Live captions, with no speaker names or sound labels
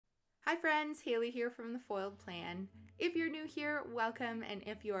Hi friends, Haley here from The Foiled Plan. If you're new here, welcome, and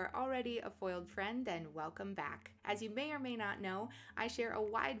if you are already a foiled friend, then welcome back. As you may or may not know, I share a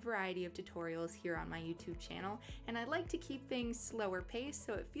wide variety of tutorials here on my YouTube channel, and I like to keep things slower paced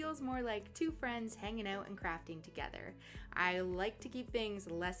so it feels more like two friends hanging out and crafting together. I like to keep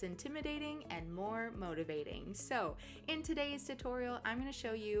things less intimidating and more motivating. So in today's tutorial, I'm going to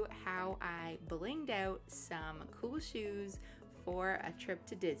show you how I blinged out some cool shoes for a trip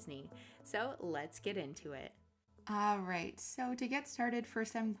to Disney. So let's get into it. Alright, so to get started,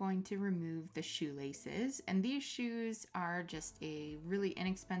 first I'm going to remove the shoelaces, and these shoes are just a really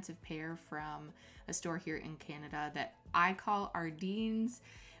inexpensive pair from a store here in Canada that I call Ardeen's.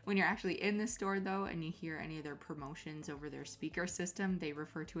 When you're actually in the store though and you hear any of their promotions over their speaker system, they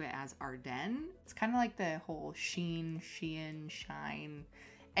refer to it as Ardennes. It's kind of like the whole Shein, Shine.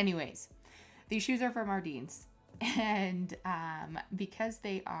 Anyways, these shoes are from Ardeen's. And because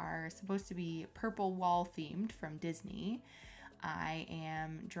they are supposed to be purple wall themed from Disney, I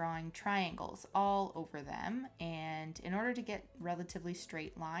am drawing triangles all over them. And in order to get relatively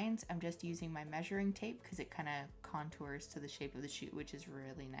straight lines, I'm just using my measuring tape because it kind of contours to the shape of the shoe, which is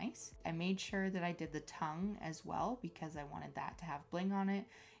really nice. I made sure that I did the tongue as well because I wanted that to have bling on it.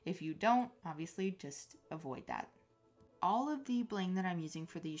 If you don't, obviously just avoid that. All of the bling that I'm using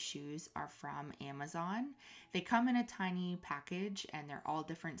for these shoes are from Amazon. They come in a tiny package and they're all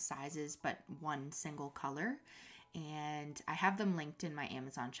different sizes but one single color. And I have them linked in my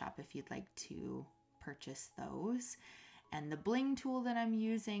Amazon shop if you'd like to purchase those. And the bling tool that I'm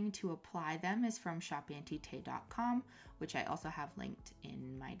using to apply them is from shopantite.com, which I also have linked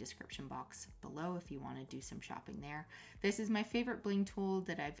in my description box below if you want to do some shopping there. This is my favorite bling tool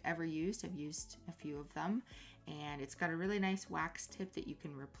that I've ever used. I've used a few of them, and it's got a really nice wax tip that you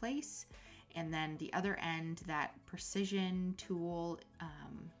can replace. And then the other end, that precision tool,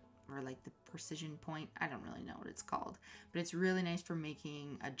 or like the precision point, I don't really know what it's called, but it's really nice for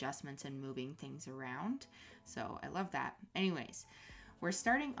making adjustments and moving things around. So I love that. Anyways, we're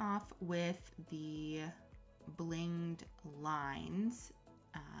starting off with the blinged lines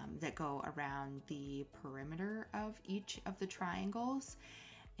that go around the perimeter of each of the triangles.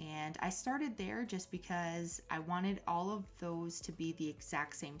 And I started there just because I wanted all of those to be the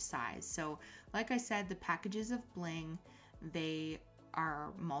exact same size. So like I said, the packages of bling, they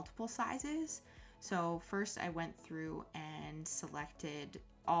are multiple sizes. So first I went through and selected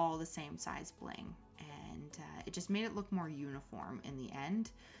all the same size bling, and it just made it look more uniform in the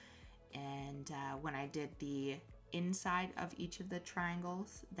end. And when I did the inside of each of the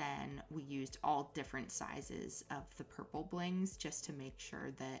triangles, then we used all different sizes of the purple blings just to make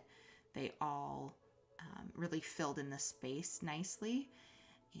sure that they all really filled in the space nicely,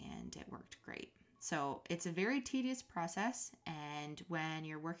 and it worked great. So it's a very tedious process, and when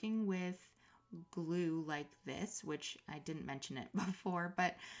you're working with glue like this, which I didn't mention it before,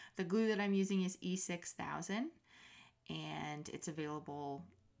 but the glue that I'm using is E6000, and it's available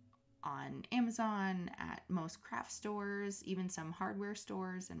on Amazon, at most craft stores, even some hardware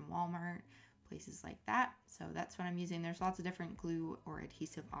stores and Walmart, places like that. So that's what I'm using. There's lots of different glue or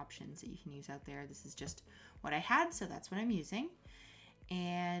adhesive options that you can use out there. This is just what I had, so that's what I'm using.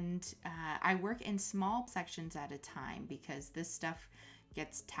 And I work in small sections at a time because this stuff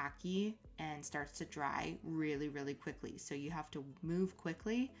gets tacky and starts to dry really, really quickly. So you have to move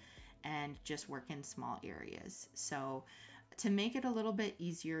quickly and just work in small areas. So to make it a little bit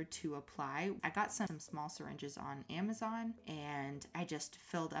easier to apply, I got some small syringes on Amazon, and I just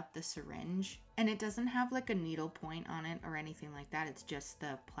filled up the syringe. And it doesn't have like a needle point on it or anything like that. It's just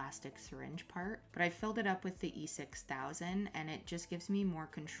the plastic syringe part. But I filled it up with the E6000, and it just gives me more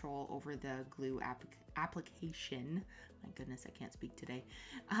control over the glue application. My goodness, I can't speak today.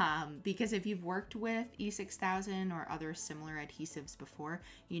 Because if you've worked with E6000 or other similar adhesives before,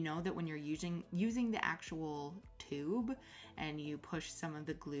 you know that when you're using the actual tube and you push some of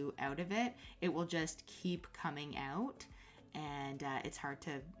the glue out of it, it will just keep coming out, and it's hard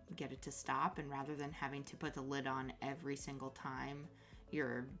to get it to stop. And rather than having to put the lid on every single time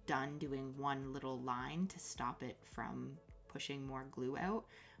you're done doing one little line to stop it from pushing more glue out,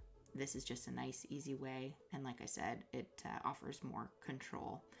 this is just a nice easy way, and like I said, it offers more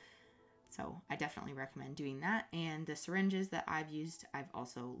control. So I definitely recommend doing that. And the syringes that I've used, I've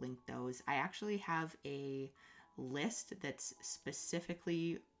also linked those. I actually have a list that's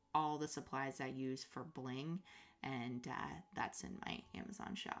specifically all the supplies I use for bling, and that's in my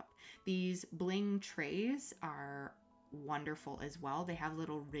Amazon shop. These bling trays are wonderful as well. They have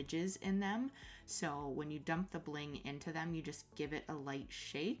little ridges in them, so when you dump the bling into them, you just give it a light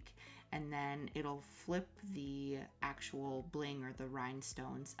shake and then it'll flip the actual bling or the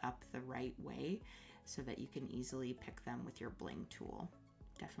rhinestones up the right way so that you can easily pick them with your bling tool.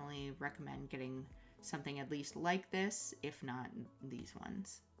 Definitely recommend getting something at least like this, if not these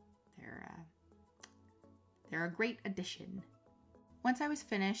ones. They're a great addition. Once I was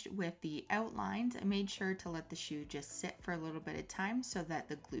finished with the outlines, I made sure to let the shoe just sit for a little bit of time so that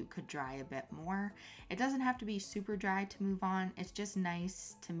the glue could dry a bit more. It doesn't have to be super dry to move on. It's just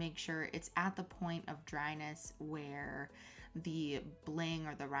nice to make sure it's at the point of dryness where the bling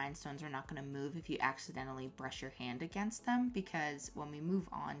or the rhinestones are not going to move if you accidentally brush your hand against them, because when we move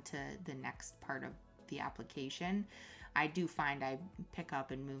on to the next part of the application, I do find I pick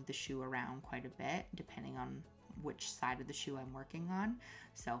up and move the shoe around quite a bit depending on which side of the shoe I'm working on.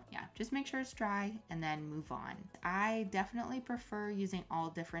 So yeah, just make sure it's dry and then move on. I definitely prefer using all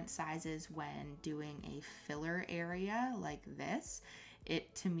different sizes when doing a filler area like this.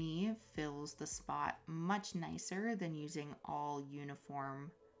 It, to me, fills the spot much nicer than using all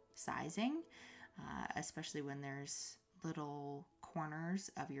uniform sizing, especially when there's little corners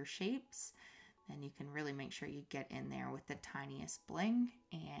of your shapes. Then you can really make sure you get in there with the tiniest bling,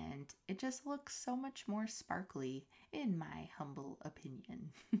 and it just looks so much more sparkly, in my humble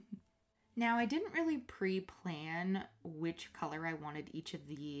opinion. Now, I didn't really pre-plan which color I wanted each of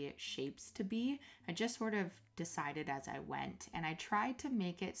the shapes to be. I just sort of decided as I went, and I tried to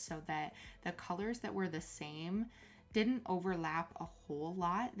make it so that the colors that were the same didn't overlap a whole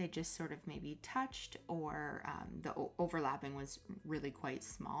lot. They just sort of maybe touched, or the overlapping was really quite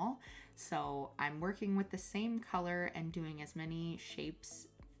small. So I'm working with the same color and doing as many shapes,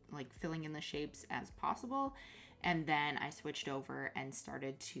 like filling in the shapes as possible. And then I switched over and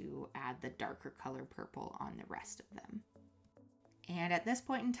started to add the darker color purple on the rest of them. And at this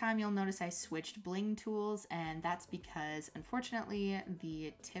point in time, you'll notice I switched bling tools, and that's because unfortunately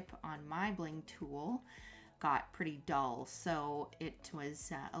the tip on my bling tool got pretty dull, so it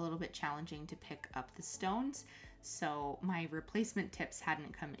was a little bit challenging to pick up the stones. So my replacement tips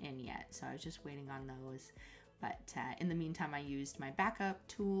hadn't come in yet, so I was just waiting on those. But in the meantime, I used my backup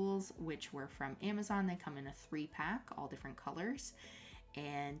tools, which were from Amazon. They come in a 3-pack, all different colors.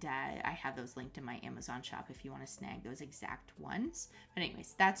 And I have those linked in my Amazon shop if you want to snag those exact ones. But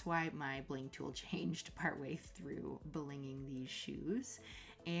anyways, that's why my bling tool changed partway through blinging these shoes.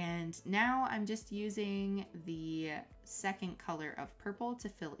 And now I'm just using the second color of purple to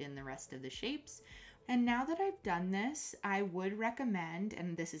fill in the rest of the shapes. And now that I've done this, I would recommend,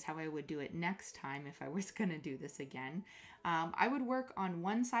 and this is how I would do it next time if I was gonna do this again, I would work on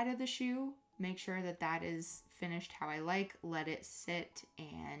one side of the shoe, make sure that that is finished how I like, let it sit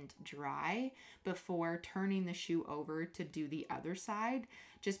and dry before turning the shoe over to do the other side,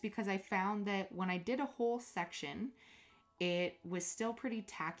 just because I found that when I did a whole section, it was still pretty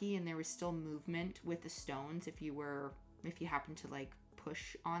tacky and there was still movement with the stones if you happen to like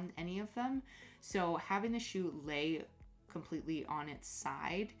push on any of them. So having the shoe lay completely on its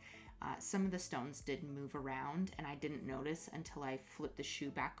side, some of the stones did move around and I didn't notice until I flipped the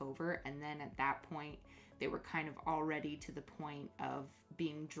shoe back over, and then at that point they were kind of already to the point of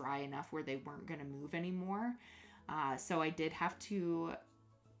being dry enough where they weren't going to move anymore. So I did have to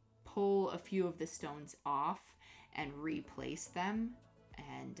pull a few of the stones off and replace them.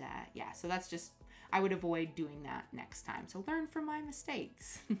 And yeah, so that's just, I would avoid doing that next time. So learn from my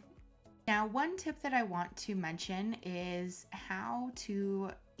mistakes. Now, one tip that I want to mention is how to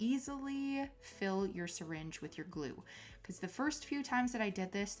easily fill your syringe with your glue. Because the first few times that I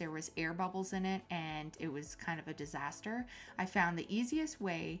did this, there was air bubbles in it and it was kind of a disaster. I found the easiest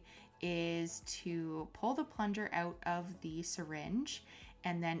way is to pull the plunger out of the syringe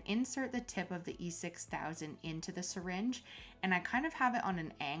and then insert the tip of the E6000 into the syringe. And I kind of have it on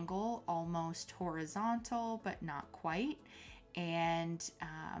an angle, almost horizontal, but not quite. And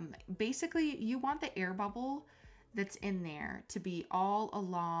basically you want the air bubble that's in there to be all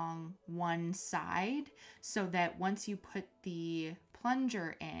along one side, so that once you put the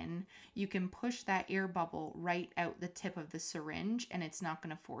plunger in, you can push that air bubble right out the tip of the syringe and it's not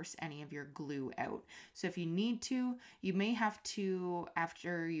going to force any of your glue out. So if you need to, you may have to,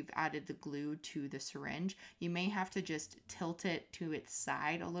 after you've added the glue to the syringe, you may have to just tilt it to its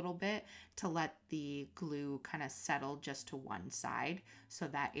side a little bit to let the glue kind of settle just to one side so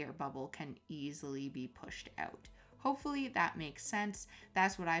that air bubble can easily be pushed out. Hopefully that makes sense.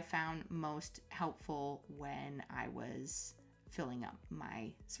 That's what I found most helpful when I was filling up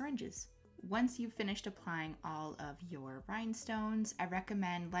my syringes. Once you've finished applying all of your rhinestones, I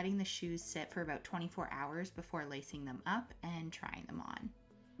recommend letting the shoes sit for about 24 hours before lacing them up and trying them on.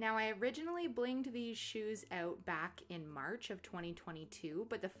 Now, I originally blinged these shoes out back in March of 2022,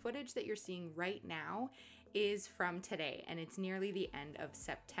 but the footage that you're seeing right now is from today, and it's nearly the end of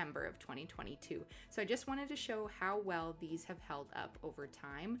September of 2022. So I just wanted to show how well these have held up over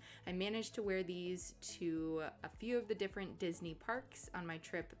time. I managed to wear these to a few of the different Disney parks on my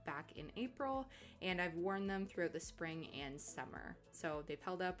trip back in April, and I've worn them throughout the spring and summer. So they've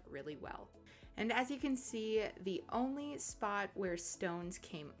held up really well. And as you can see, the only spot where stones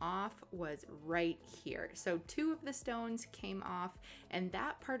came off was right here. So 2 of the stones came off, and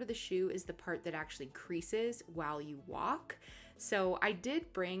that part of the shoe is the part that actually creases while you walk. So I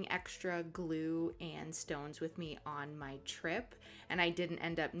did bring extra glue and stones with me on my trip, and I didn't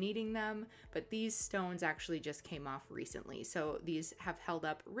end up needing them, but these stones actually just came off recently. So these have held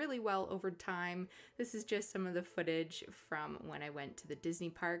up really well over time. This is just some of the footage from when I went to the Disney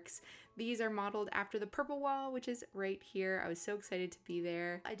parks. These are modeled after the purple wall, which is right here. I was so excited to be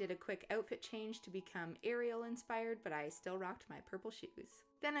there. I did a quick outfit change to become Ariel inspired, but I still rocked my purple shoes.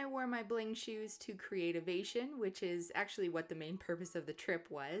 Then I wore my bling shoes to Creativation, which is actually what the main purpose of the trip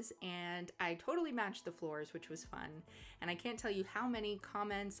was, and I totally matched the floors, which was fun. And I can't tell you how many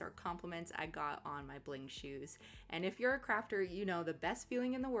comments or compliments I got on my bling shoes. And if you're a crafter, you know the best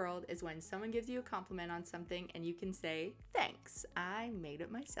feeling in the world is when someone gives you a compliment on something and you can say, "Thanks, I made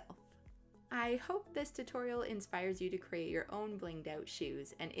it myself." I hope this tutorial inspires you to create your own blinged out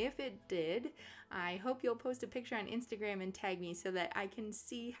shoes, and if it did, I hope you'll post a picture on Instagram and tag me so that I can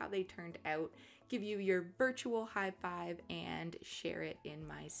see how they turned out, give you your virtual high five, and share it in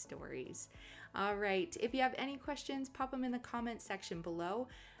my stories. All right, if you have any questions, pop them in the comment section below.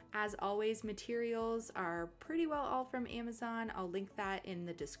 As always, materials are pretty well all from Amazon. I'll link that in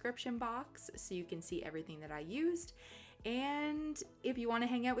the description box so you can see everything that I used. And if you want to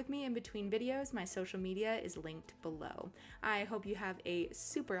hang out with me in between videos, my social media is linked below. I hope you have a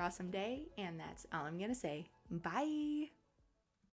super awesome day, and that's all I'm gonna say. Bye!